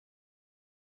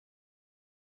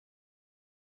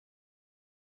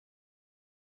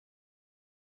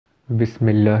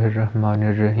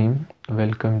Bismillahirrahmanirrahim.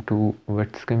 Welcome to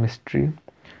What's Chemistry.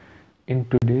 In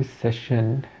today's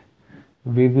session,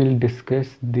 we will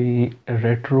discuss the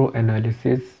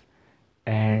retroanalysis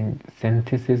and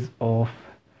synthesis of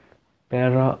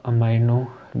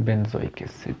para-aminobenzoic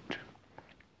acid.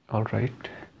 Alright,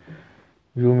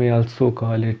 you may also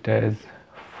call it as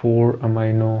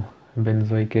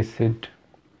 4-aminobenzoic acid.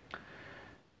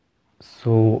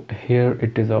 So here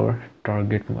it is our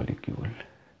target molecule.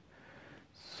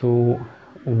 So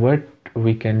what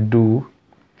we can do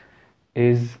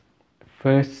is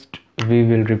first we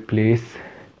will replace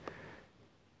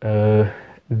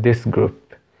this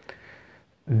group,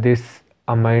 this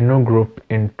amino group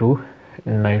into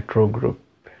nitro group.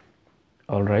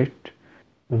 Alright.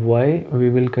 Why we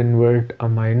will convert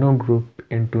amino group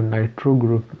into nitro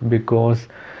group? Because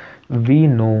we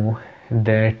know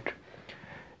that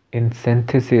in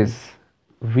synthesis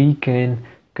we can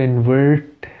convert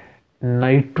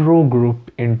nitro group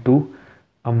into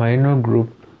amino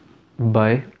group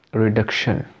by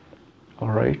reduction.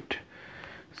 Alright,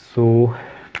 so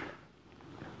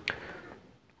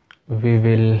we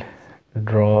will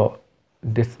draw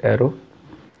this arrow.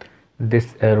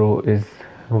 This arrow is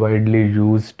widely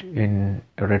used in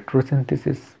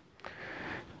retrosynthesis,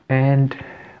 and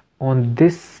on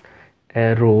this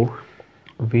arrow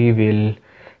we will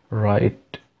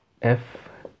write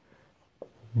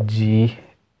FG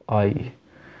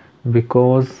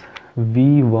because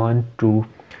we want to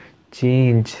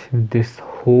change this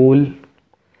whole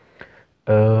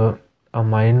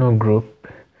amino group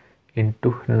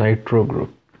into nitro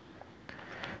group.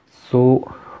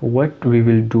 So what we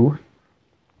will do,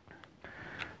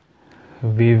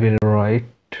 we will write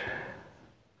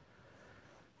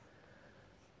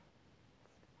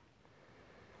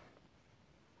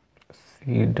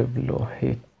COH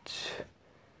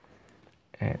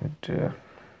and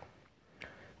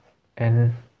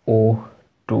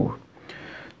NO2.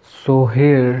 So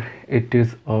here it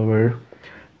is our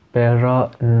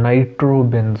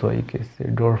para-nitrobenzoic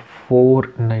acid or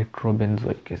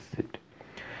 4-nitrobenzoic acid.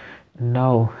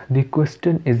 Now the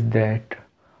question is that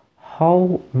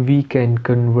how we can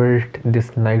convert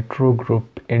this nitro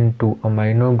group into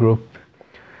amino group.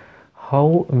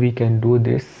 How we can do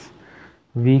this?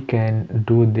 We can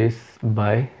do this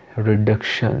by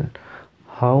reduction.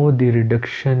 How the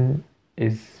reduction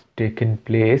is taken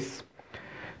place?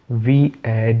 We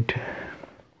add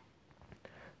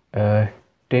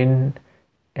tin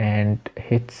and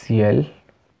HCl,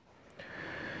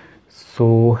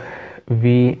 so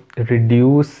we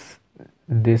reduce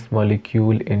this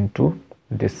molecule into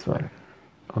this one.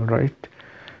 All right,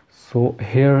 so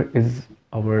here is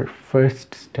our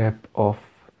first step of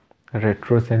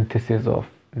retrosynthesis of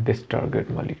this target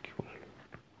molecule.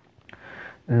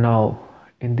 Now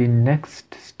in the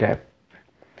next step,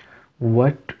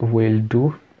 what we'll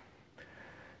do,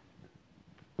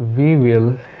 we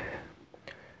will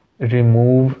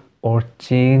remove or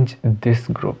change this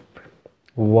group.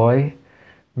 Why?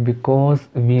 Because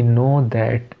we know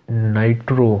that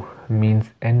nitro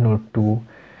means NO2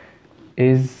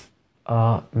 is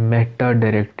a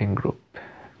meta-directing group,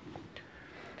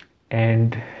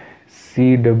 and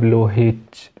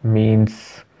COH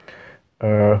means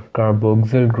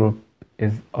carboxyl group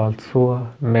is also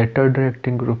a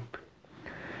meta-directing group.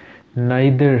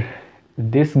 Neither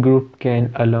this group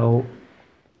can allow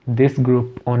this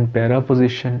group on para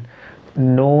position,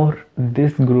 nor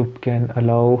this group can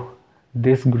allow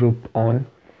this group on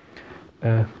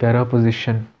para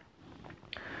position.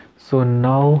 So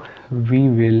now we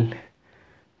will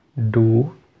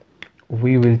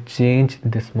change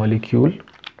this molecule.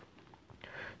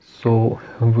 So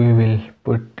we will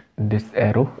put this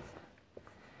arrow.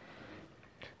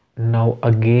 Now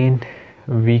again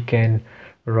we can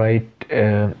write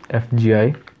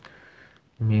FGI,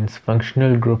 means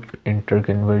functional group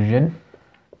interconversion,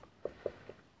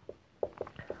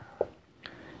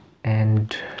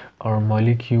 and our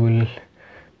molecule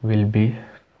will be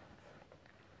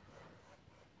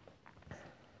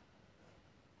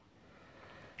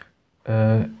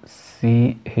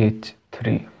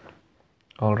CH3.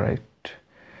 All right,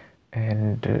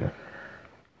 and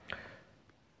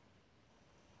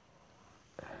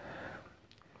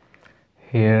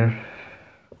here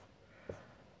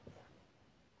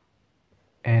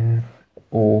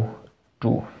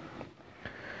NO2.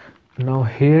 Now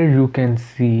here you can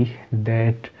see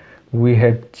that we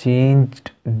have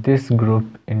changed this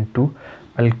group into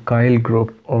alkyl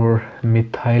group or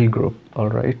methyl group. All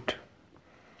right,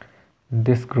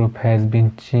 this group has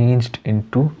been changed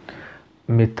into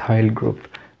methyl group.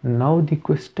 Now the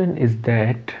question is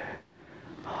that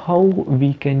how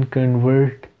we can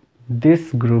convert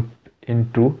this group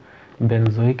into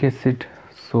benzoic acid.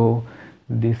 So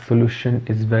the solution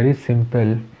is very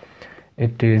simple.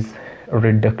 It is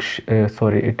reduction,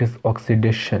 it is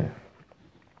oxidation.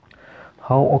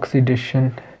 How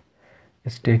oxidation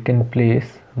is taken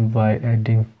place? By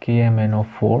adding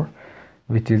k-MnO4,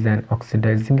 which is an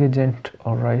oxidizing agent.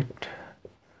 All right,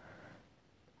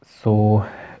 so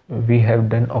we have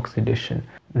done oxidation.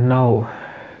 Now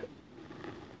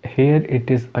here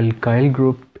it is alkyl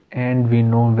group, and we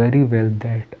know very well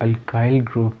that alkyl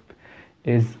group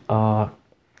is an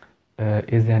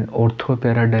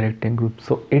ortho-para directing group,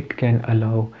 so it can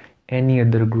allow any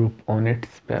other group on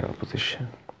its para position.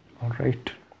 All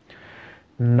right,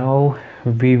 now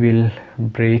we will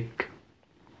break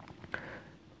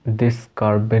this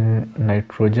carbon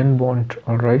nitrogen bond.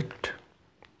 All right,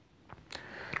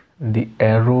 the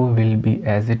arrow will be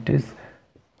as it is.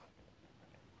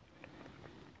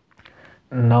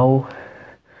 Now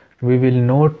we will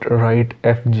not write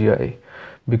FGI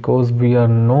because we are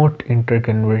not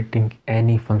interconverting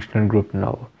any functional group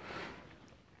now.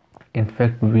 In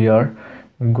fact, we are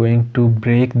going to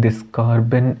break this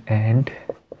carbon and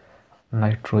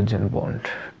nitrogen bond.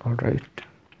 All right,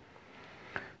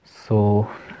 so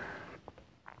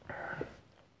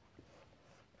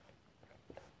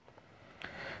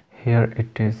here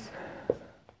it is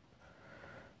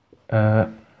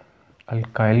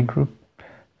alkyl group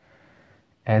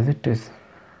as it is,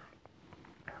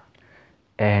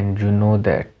 and you know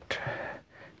that.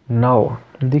 Now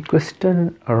the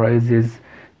question arises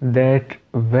that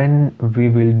when we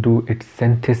will do its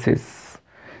synthesis,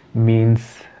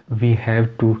 means we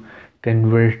have to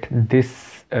convert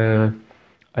this alkyl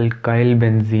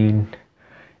benzene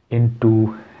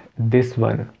into this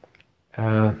one.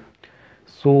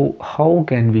 So how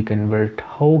can we convert?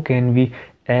 How can we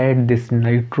add this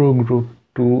nitro group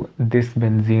to this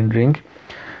benzene ring?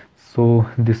 So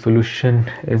the solution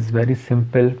is very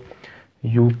simple.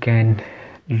 You can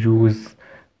use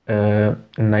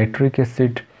nitric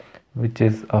acid, which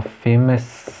is a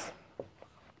famous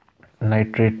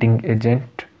nitrating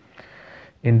agent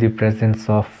in the presence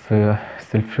of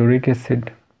sulfuric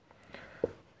acid.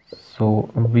 So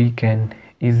we can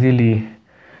easily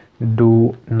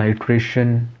do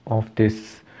nitration of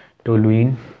this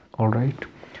toluene. All right,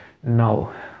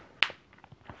 now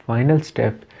final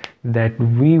step, that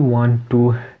we want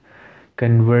to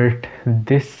convert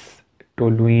this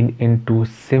toluene into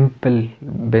simple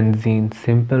benzene,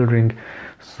 simple ring.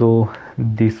 So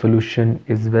the solution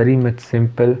is very much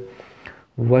simple.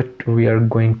 What we are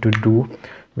going to do,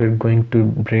 we're going to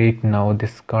break now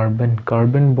this carbon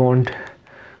bond.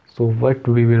 So what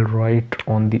we will write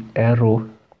on the arrow,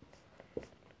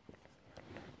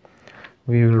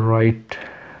 we will write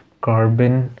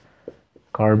carbon.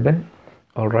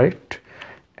 All right,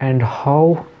 and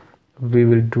how we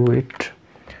will do it,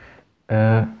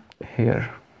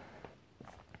 here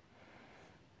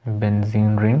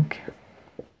benzene ring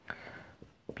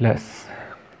plus.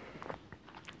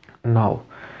 Now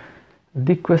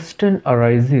the question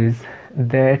arises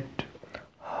that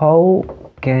how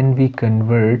can we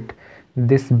convert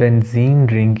this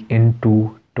benzene ring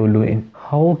into toluene?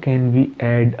 How can we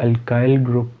add alkyl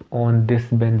group on this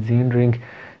benzene ring?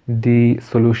 The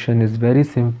solution is very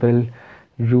simple.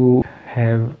 You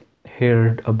have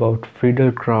heard about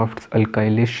Friedel-Crafts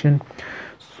alkylation.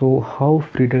 So how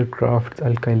Friedel-Crafts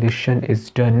alkylation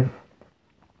is done?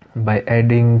 By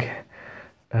adding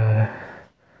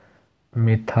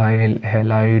methyl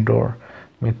halide or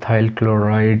methyl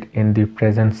chloride in the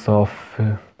presence of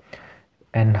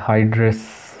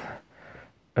anhydrous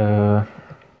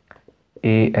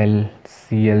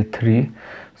AlCl3.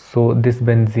 So this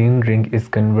benzene ring is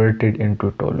converted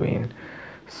into toluene.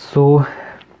 So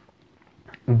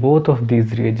both of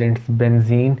these reagents,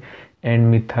 benzene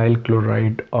and methyl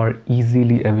chloride, are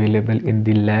easily available in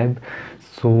the lab,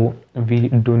 so we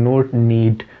do not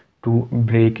need to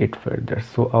break it further.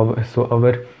 So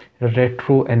our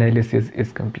retro analysis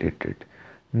is completed.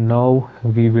 Now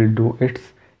we will do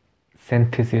its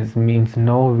synthesis, means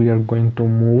now we are going to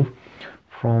move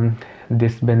from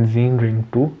this benzene ring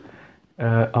to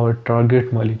our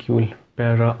target molecule,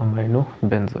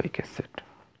 p-Aminobenzoic acid.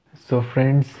 So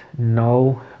friends,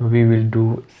 now we will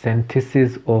do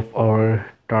synthesis of our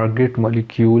target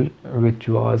molecule, which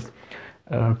was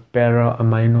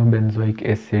p-Aminobenzoic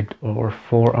acid or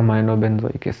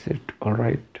 4-Aminobenzoic acid. All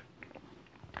right,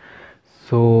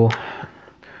 so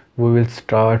we will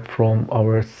start from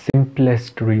our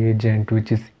simplest reagent,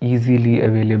 which is easily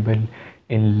available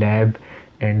in lab,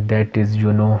 and that is,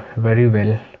 you know very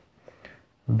well,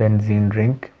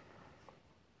 benzene.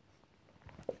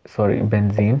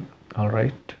 All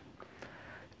right,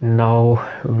 Now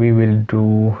we will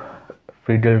do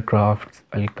Friedel-Crafts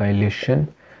alkylation,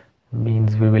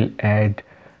 means we will add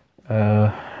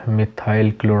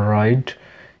methyl chloride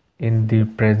in the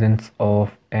presence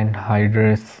of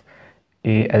anhydrous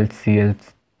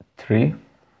AlCl3.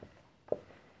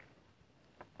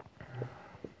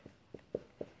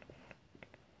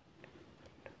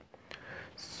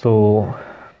 So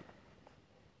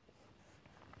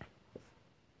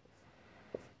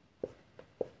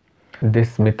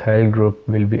this methyl group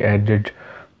will be added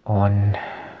on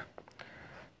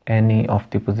any of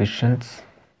the positions.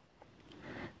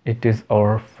 It is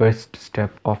our first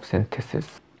step of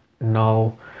synthesis.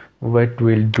 Now what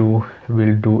we'll do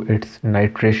its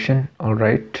nitration. All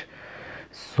right,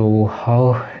 so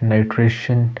how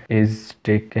nitration is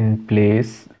taken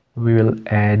place, we will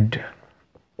add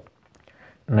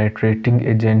nitrating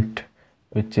agent,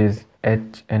 which is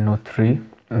HNO3,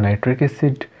 nitric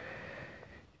acid,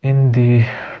 in the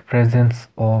presence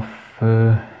of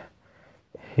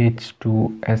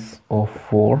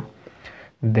H2SO4.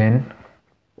 Then,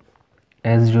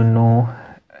 as you know,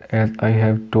 as I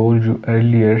have told you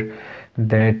earlier,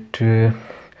 that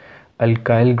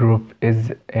alkyl group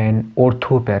is an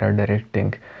ortho-para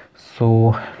directing,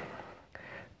 so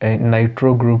a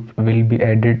nitro group will be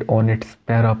added on its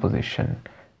para position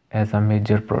as a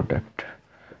major product.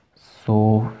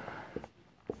 So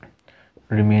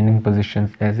remaining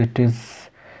positions as it is,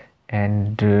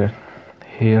 and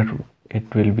here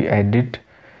it will be added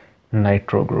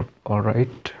nitro group. All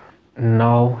right,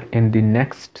 now in the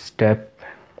next step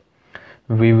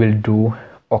we will do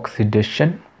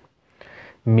oxidation,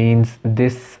 means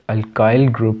this alkyl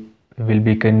group will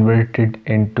be converted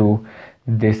into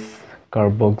this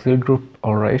carboxyl group.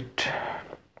 All right,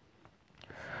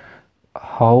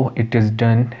 how it is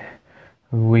done,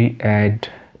 we add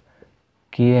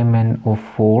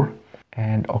KMnO4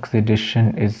 and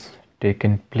oxidation is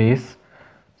taken place.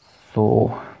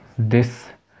 So this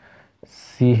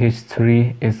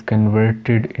CH3 is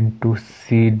converted into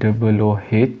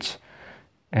COOH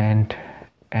and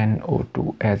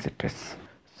NO2 as it is.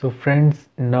 So friends,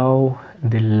 now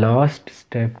the last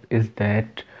step is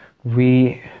that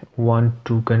we want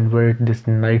to convert this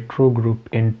nitro group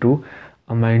into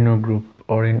amino group,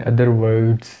 or in other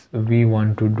words, we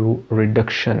want to do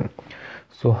reduction.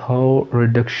 So how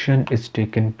reduction is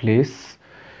taken place,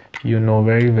 you know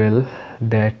very well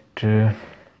that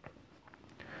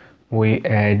we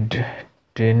add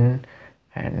tin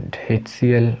and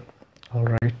HCl. All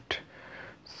right,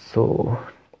 so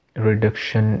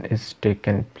reduction is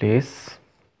taken place.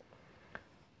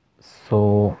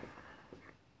 So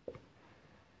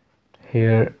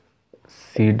here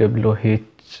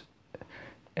COOH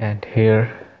and here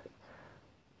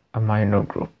amino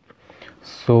group.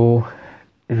 So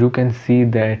you can see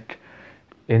that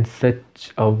in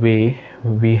such a way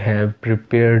we have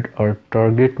prepared our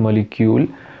target molecule,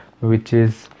 which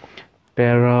is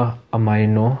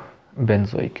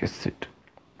p-Aminobenzoic acid.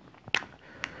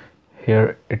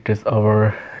 Here it is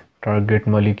our target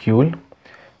molecule,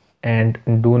 and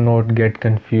do not get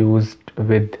confused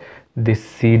with this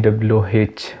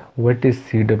COOH. What is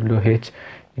COOH?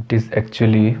 It is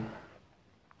actually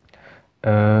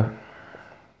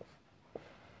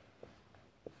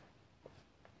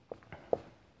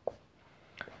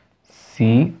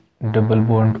C double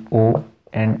bond O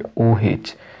and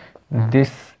OH.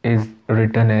 This is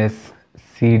written as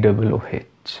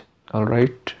COOH. All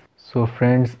right, so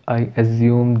friends, I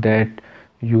assume that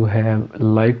you have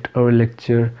liked our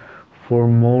lecture. For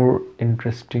more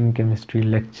interesting chemistry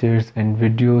lectures and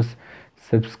videos,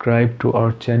 subscribe to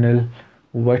our channel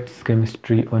What's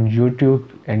Chemistry on YouTube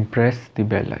and press the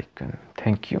bell icon.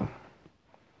 Thank you.